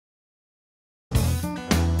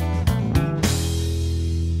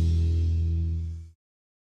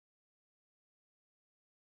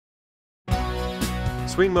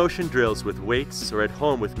Swing motion drills with weights or at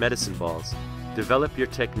home with medicine balls develop your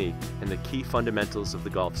technique and the key fundamentals of the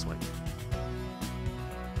golf swing.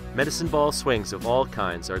 Medicine ball swings of all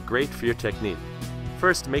kinds are great for your technique.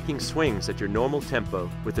 First, making swings at your normal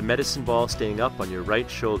tempo with the medicine ball staying up on your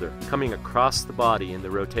right shoulder, coming across the body in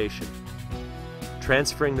the rotation.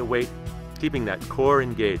 Transferring the weight, keeping that core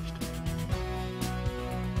engaged.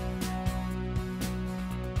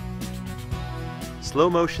 Slow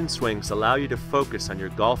motion swings allow you to focus on your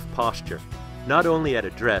golf posture, not only at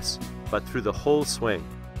address, but through the whole swing.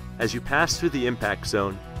 As you pass through the impact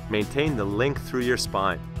zone, maintain the length through your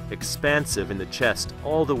spine, expansive in the chest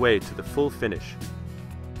all the way to the full finish.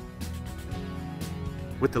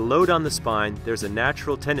 With the load on the spine, there's a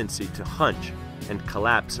natural tendency to hunch and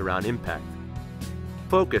collapse around impact.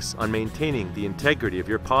 Focus on maintaining the integrity of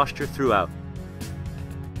your posture throughout.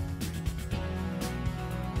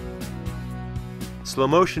 Slow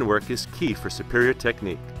motion work is key for superior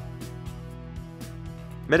technique.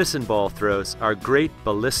 Medicine ball throws are great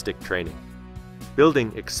ballistic training,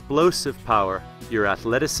 building explosive power, your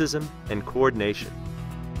athleticism, and coordination.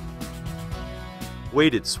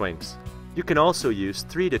 Weighted swings. You can also use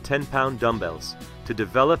 3 to 10-pound dumbbells to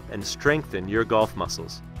develop and strengthen your golf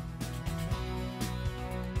muscles.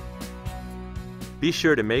 Be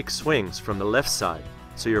sure to make swings from the left side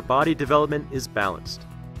so your body development is balanced.